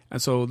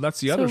 And so that's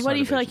the other side. So what do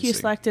you feel agency. Like you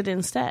selected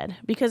instead?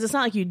 Because it's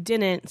not like you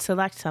didn't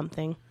select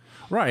something.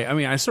 Right.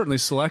 I certainly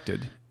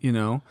selected,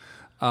 and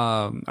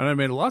I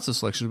made lots of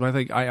selections, but I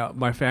think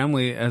my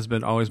family has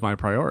been always my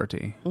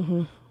priority,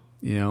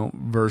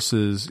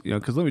 versus,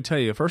 because let me tell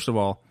you, first of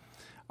all,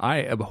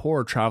 I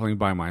abhor traveling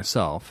by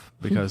myself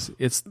because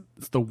it's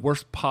the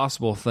worst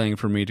possible thing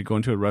for me to go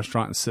into a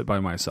restaurant and sit by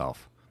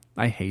myself.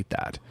 I hate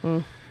that.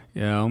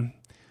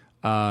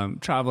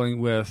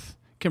 Traveling with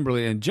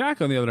Kimberly and Jack,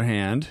 on the other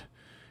hand,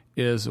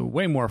 is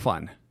way more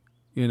fun.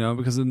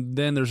 Because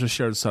then there's a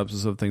shared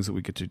substance of things that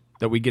we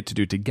get to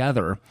do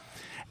together,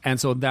 and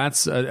so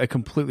that's a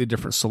completely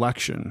different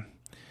selection.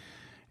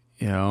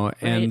 Right.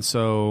 And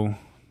so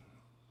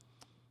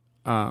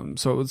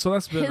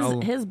that's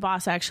been his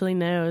boss actually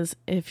knows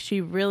if she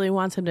really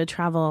wants him to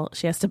travel,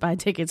 she has to buy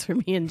tickets for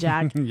me and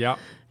Jack. Yeah,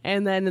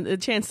 and then the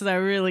chances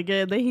are really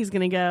good that he's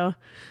going to go.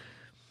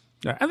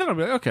 Yeah, and then I'll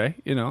be like, okay,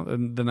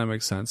 and then that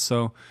makes sense.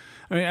 So,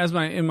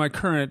 in my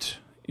current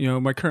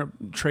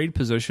trade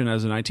position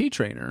as an IT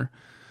trainer,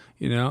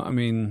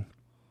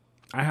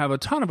 I have a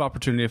ton of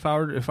opportunity. If I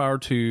were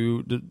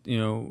to,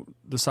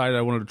 decide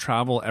I wanted to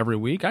travel every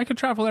week, I could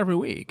travel every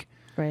week.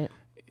 Right.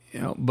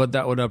 But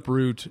that would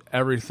uproot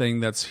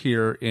everything that's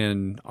here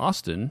in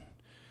Austin.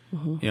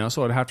 Mm-hmm.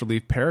 So I'd have to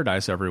leave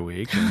Paradise every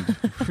week. And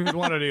if we would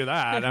want to do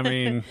that,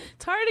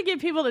 it's hard to get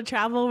people to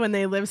travel when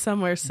they live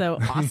somewhere so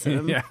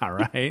awesome. Yeah,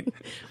 right.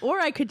 Or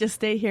I could just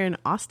stay here in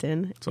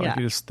Austin. So I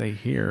could just stay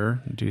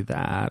here and do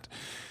that.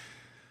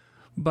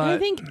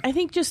 But I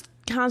think just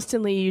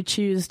constantly you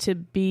choose to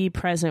be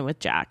present with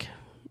Jack,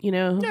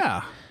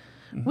 Yeah.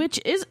 Mm-hmm. Which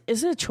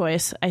is a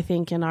choice, I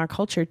think, in our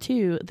culture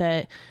too,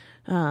 that,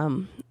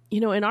 in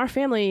our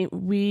family,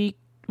 we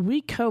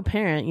we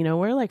co-parent, you know,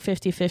 we're like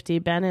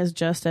 50-50. Ben is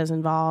just as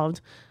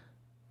involved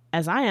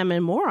as I am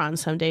and more on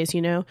some days,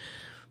 you know.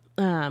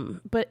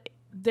 But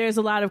there's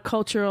a lot of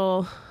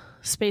cultural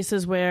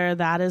spaces where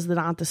that is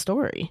not the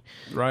story.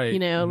 Right. You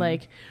know,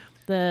 like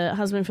the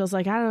husband feels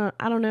like, I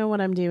don't know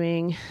what I'm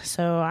doing.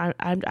 So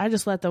I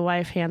just let the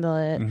wife handle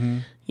it,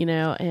 you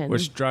know, and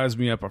which drives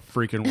me up a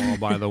freaking wall,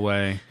 by the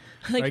way.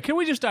 Like, can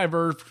we just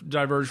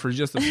diverge for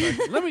just a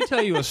second? Let me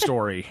tell you a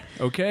story,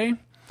 okay?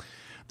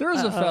 There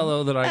is a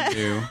fellow that I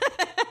knew.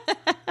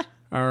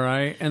 All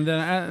right, and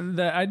then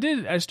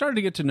I started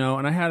to get to know,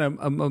 and I had at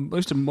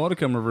least a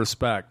modicum of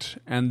respect,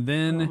 and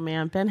then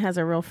man, Ben has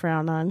a real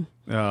frown on.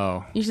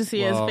 Oh, you should see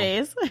his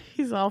face;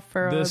 he's all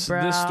furrowed. This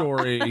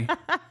story,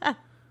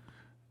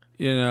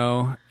 you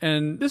know,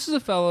 and this is a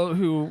fellow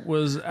who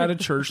was at a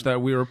church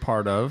that we were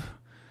part of,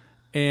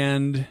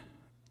 and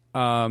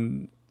you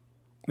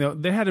know,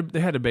 they had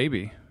a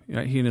baby. You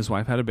know, he and his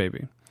wife had a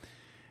baby,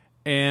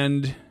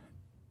 and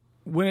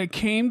when it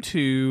came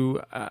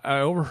to, I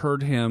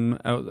overheard him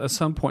at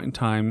some point in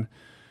time.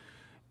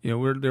 You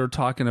know, they were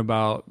talking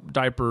about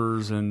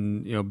diapers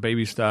and, you know,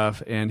 baby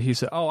stuff, and he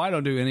said, "Oh, I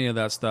don't do any of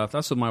that stuff.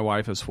 That's what my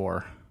wife is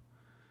for."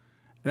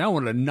 And I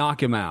wanted to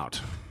knock him out.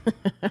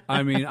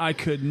 I mean, I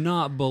could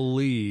not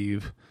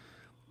believe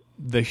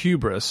the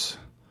hubris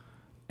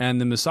and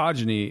the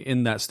misogyny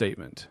in that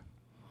statement.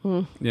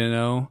 You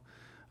know,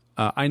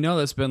 I know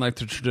that's been like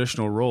the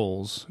traditional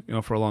roles, you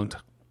know, for a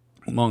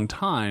long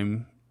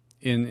time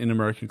in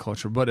American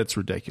culture, but it's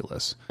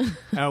ridiculous.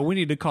 We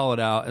need to call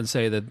it out and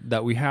say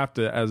that we have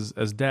to, as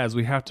dads,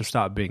 we have to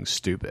stop being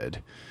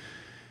stupid.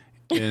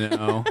 You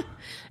know,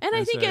 and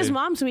I think as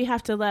moms, we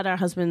have to let our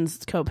husbands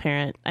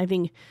co-parent. I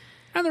think,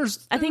 and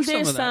there's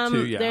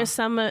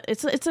some.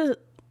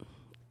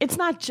 It's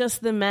not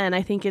just the men.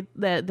 I think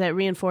that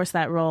reinforce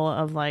that role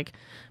of like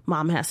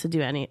mom has to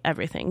do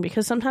everything,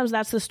 because sometimes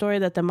that's the story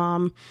that the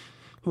mom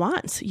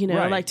wants. You know,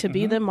 right. like to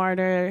be the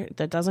martyr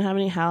that doesn't have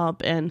any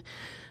help, and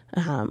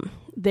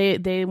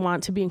they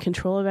want to be in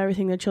control of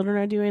everything their children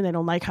are doing. They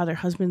don't like how their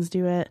husbands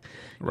do it.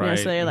 Right. You know,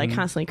 so they're like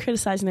constantly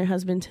criticizing their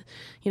husband.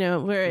 You know,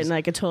 we're in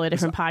like a totally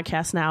different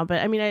podcast now,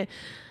 but I mean,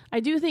 I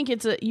do think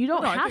you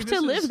don't have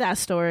to live that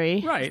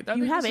story. Right.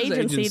 You have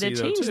agency to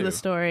change the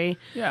story.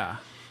 Yeah.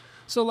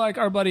 So like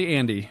our buddy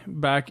Andy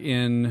back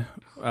in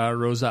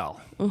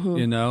Roselle,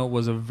 you know,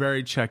 was a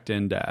very checked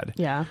in dad.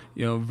 Yeah.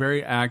 You know,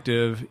 very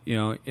active,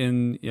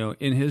 in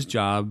his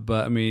job,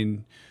 but I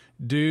mean,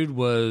 dude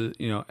was,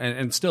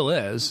 and still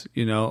is,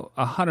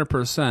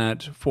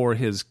 100% for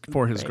his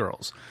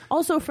girls.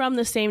 Also from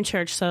the same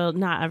church, so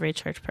not every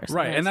church person.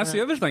 Right, and that's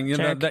the other thing,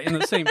 that in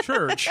the same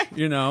church,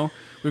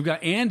 we've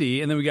got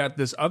Andy, and then we got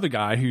this other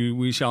guy who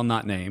we shall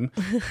not name.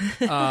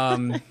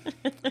 And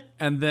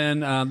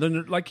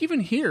then like even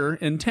here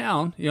in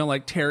town,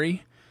 like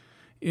Terry,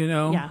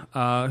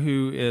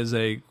 who is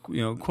a,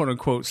 quote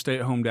unquote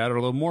stay-at-home dad, or a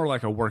little more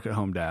like a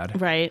work-at-home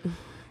dad. Right.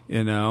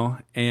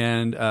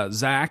 And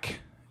Zach,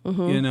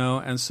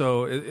 and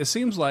so it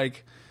seems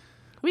like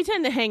we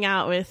tend to hang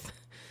out with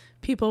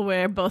people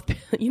where both,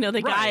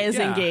 the guy is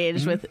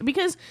engaged with,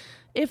 because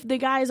if the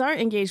guys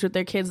aren't engaged with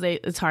their kids,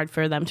 it's hard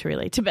for them to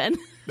relate to Ben.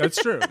 That's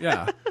true.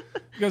 Yeah.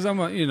 Because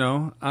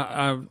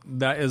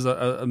that is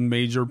a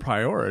major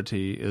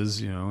priority is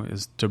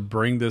to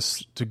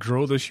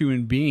grow this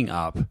human being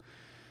up.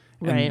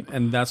 Right.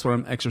 And that's what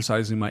I'm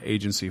exercising my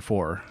agency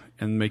for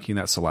and making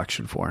that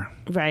selection for.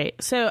 Right.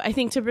 So I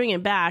think to bring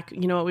it back,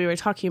 what we were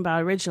talking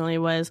about originally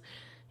was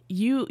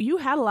you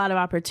had a lot of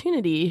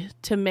opportunity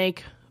to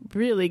make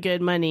really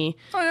good money.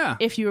 Oh, yeah.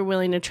 If you were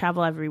willing to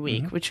travel every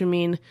week, which would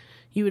mean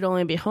you would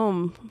only be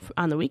home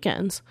on the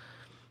weekends.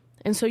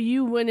 And so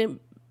you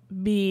wouldn't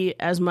be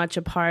as much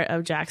a part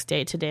of Jack's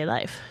day-to-day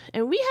life.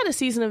 And we had a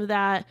season of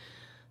that,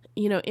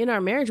 in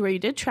our marriage where you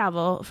did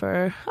travel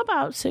for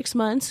about 6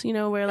 months,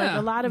 where like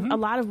a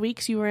lot of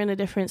weeks you were in a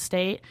different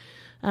state.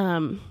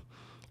 And,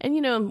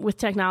 with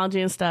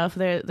technology and stuff,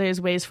 there's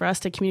ways for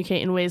us to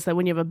communicate in ways that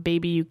when you have a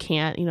baby, you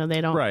can't,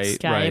 they don't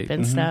Skype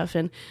and stuff.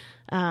 And,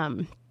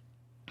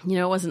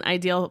 it wasn't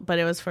ideal, but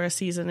it was for a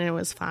season and it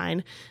was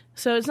fine.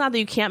 So it's not that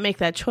you can't make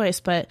that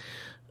choice, but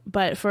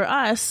for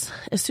us,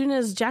 as soon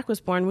as Jack was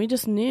born, we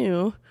just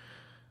knew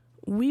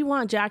we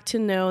want Jack to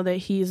know that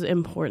he's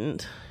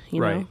important,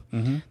 right.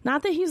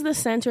 Not that he's the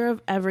center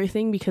of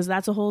everything, because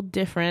that's a whole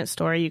different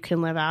story you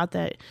can live out,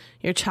 that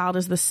your child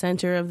is the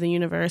center of the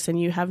universe and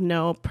you have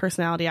no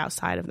personality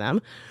outside of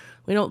them.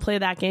 We don't play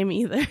that game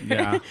either.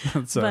 Yeah.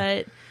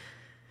 But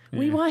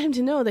we want him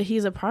to know that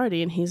he's a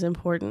party and he's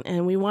important,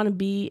 and we want to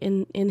be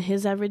in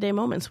his everyday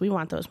moments. We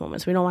want those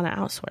moments. We don't want to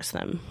outsource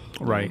them.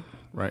 Right.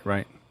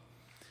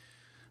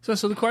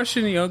 So the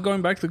question,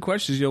 going back to the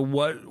question is,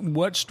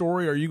 what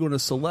story are you going to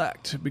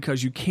select?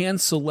 Because you can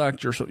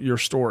select your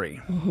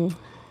story.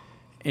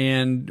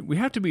 And we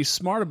have to be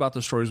smart about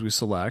the stories we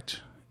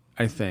select.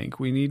 I think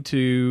we need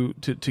to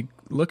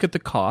look at the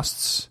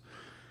costs,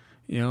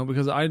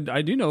 because I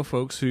do know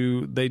folks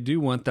who they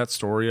do want that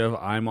story of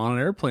I'm on an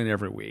airplane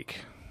every week.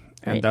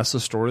 And that's the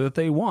story that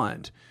they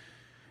want,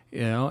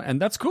 and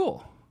that's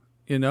cool.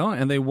 you know,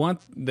 and they want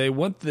the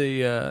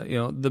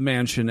the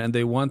mansion, and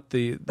they want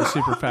the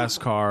super fast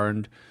car,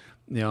 and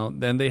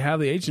then they have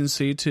the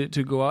agency to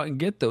go out and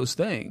get those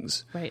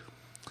things. Right.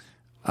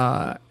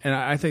 And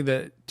I think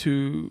that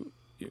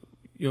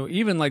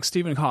even like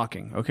Stephen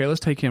Hawking. Okay, let's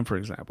take him for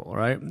example.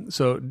 Right.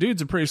 So,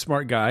 dude's a pretty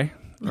smart guy,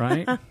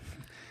 right?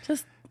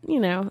 Just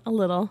a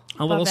little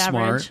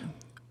smart,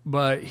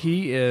 but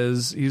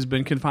he's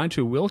been confined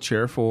to a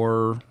wheelchair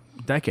for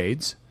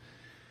decades.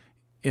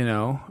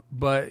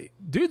 But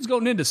dude's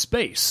going into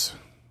space.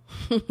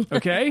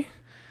 Okay?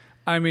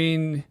 I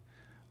mean,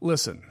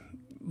 listen,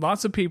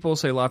 lots of people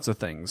say lots of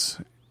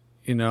things.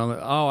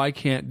 Oh, I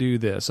can't do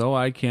this. Oh,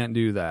 I can't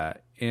do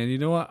that. And you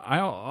know what?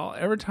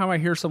 Every time I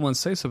hear someone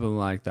say something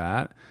like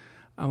that,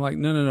 I'm like,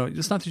 no.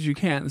 It's not that you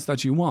can't. It's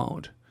that you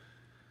won't.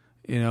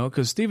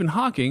 Because Stephen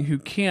Hawking, who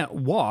can't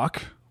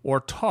walk or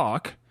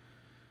talk,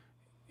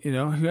 who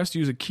has to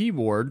use a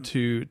keyboard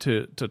to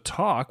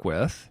talk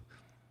with,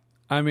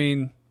 I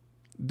mean,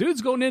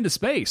 dude's going into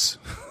space.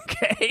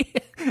 Okay.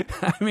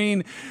 I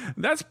mean,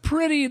 that's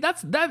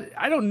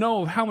I don't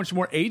know how much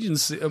more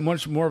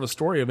of a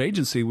story of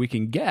agency we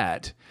can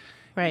get.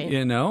 Right.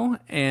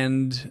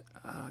 And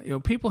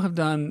people have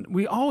done,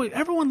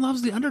 everyone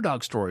loves the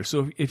underdog story.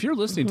 So if you're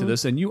listening to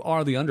this and you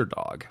are the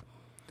underdog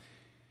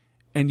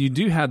and you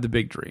do have the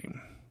big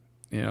dream,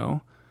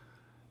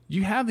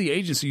 you have the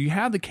agency, you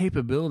have the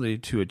capability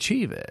to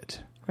achieve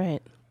it.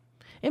 Right.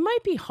 It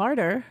might be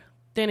harder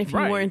than if you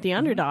weren't the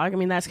underdog. I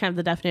mean, that's kind of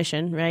the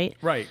definition, right?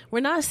 Right.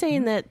 We're not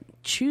saying that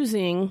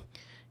choosing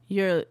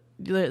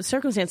the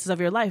circumstances of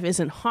your life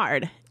isn't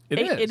hard.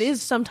 It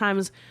is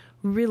sometimes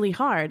really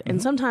hard. And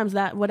sometimes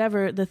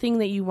the thing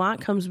that you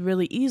want comes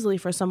really easily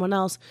for someone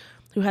else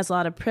who has a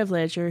lot of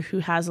privilege or who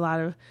has a lot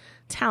of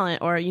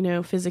talent or,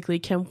 physically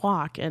can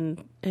walk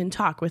and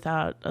talk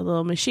without a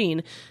little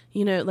machine.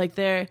 Like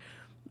there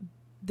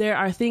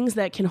are things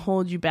that can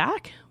hold you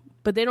back,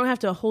 but they don't have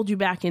to hold you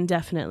back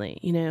indefinitely,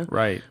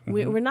 Right.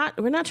 We're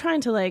not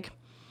trying to like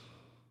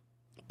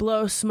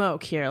blow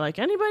smoke here. Like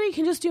anybody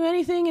can just do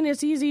anything and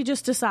it's easy,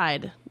 just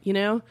decide,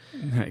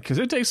 Because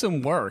it takes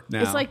some work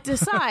now. It's like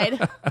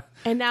decide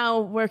and now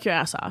work your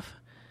ass off.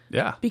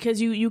 Yeah.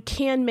 Because you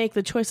can make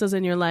the choices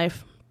in your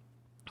life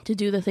to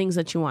do the things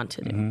that you want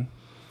to do. Mm-hmm.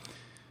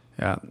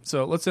 Yeah.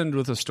 So let's end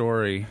with a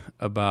story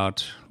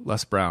about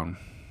Les Brown,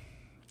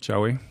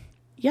 shall we?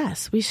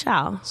 Yes, we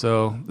shall.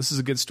 So this is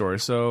a good story.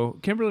 So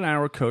Kimberly and I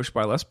were coached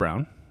by Les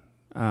Brown,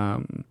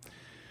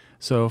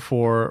 so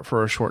for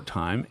a short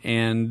time,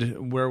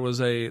 and we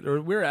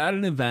were at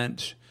an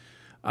event.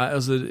 It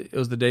was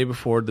the day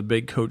before the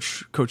big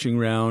coaching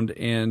round,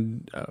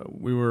 and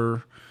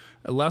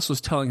Les was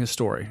telling his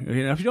story.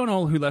 If you don't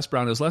know who Les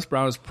Brown is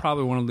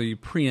probably one of the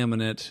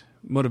preeminent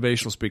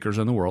motivational speakers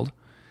in the world.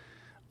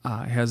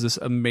 He has this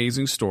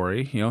amazing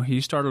story.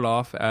 He started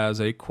off as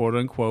a quote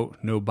unquote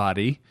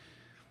nobody.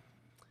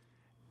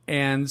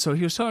 And so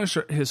he was telling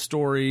his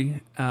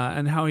story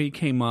and how he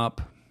came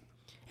up.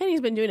 And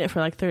he's been doing it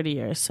for like 30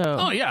 years. So,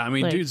 oh, yeah. I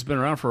mean, dude's been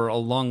around for a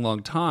long,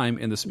 long time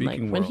in the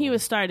speaking world. When he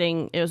was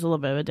starting, it was a little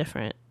bit of a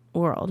different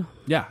world.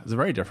 Yeah, it's a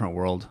very different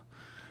world,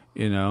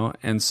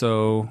 And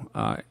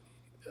so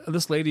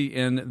this lady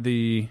in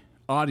the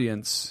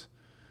audience,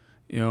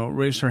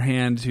 raised her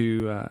hand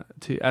to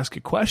ask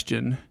a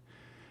question.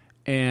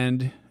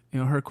 And,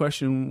 her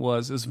question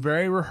was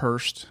very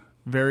rehearsed,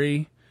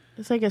 very...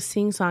 It's like a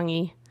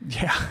sing-songy.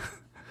 Yeah.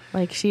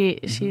 Like she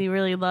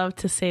really loved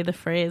to say the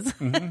phrase.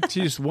 Mm-hmm.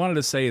 She just wanted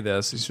to say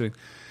this. She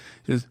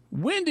says,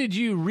 when did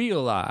you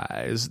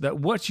realize that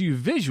what you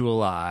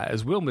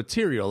visualize will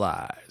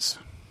materialize?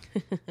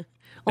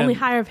 Only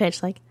higher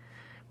pitch, like,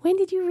 when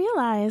did you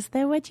realize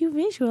that what you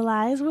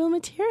visualize will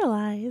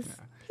materialize?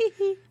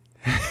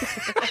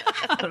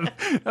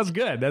 That's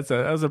good. That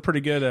was a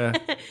pretty good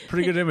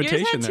imitation.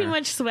 Yours had there. Too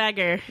much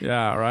swagger.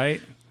 Yeah,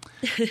 right.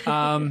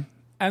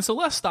 And so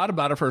Les thought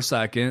about it for a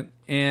second,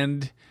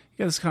 and he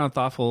got this kind of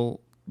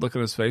thoughtful look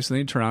on his face, and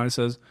then he turned around and he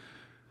says,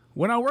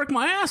 when I work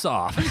my ass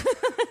off.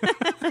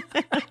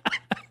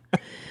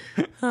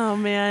 Oh,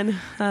 man.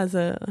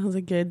 That was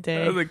a good day.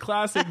 That was a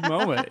classic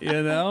moment,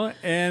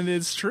 and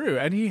it's true.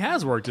 And he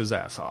has worked his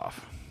ass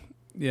off,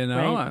 Right.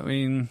 I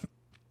mean,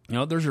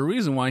 there's a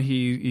reason why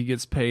he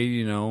gets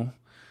paid, $30,000,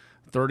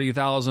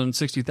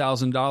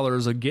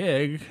 $60,000 a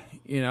gig,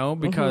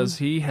 because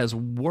he has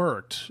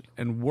worked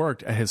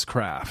at his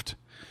craft.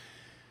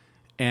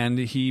 And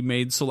he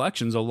made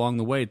selections along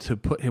the way to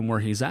put him where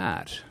he's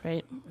at.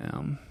 Right.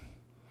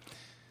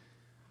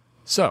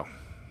 So,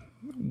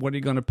 what are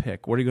you going to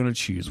pick? What are you going to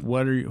choose?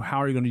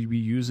 How are you going to be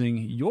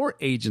using your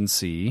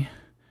agency?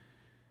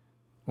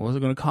 What is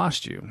it going to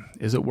cost you?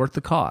 Is it worth the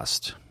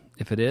cost?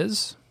 If it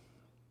is,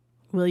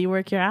 will you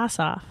work your ass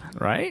off?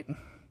 Right?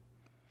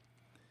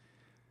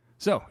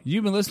 So,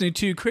 you've been listening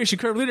to Creation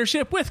Curve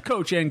Leadership with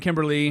Coach and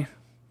Kimberly.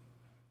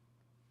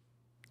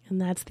 And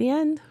that's the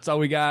end. That's all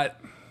we got.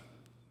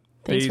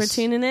 Thanks for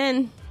tuning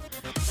in.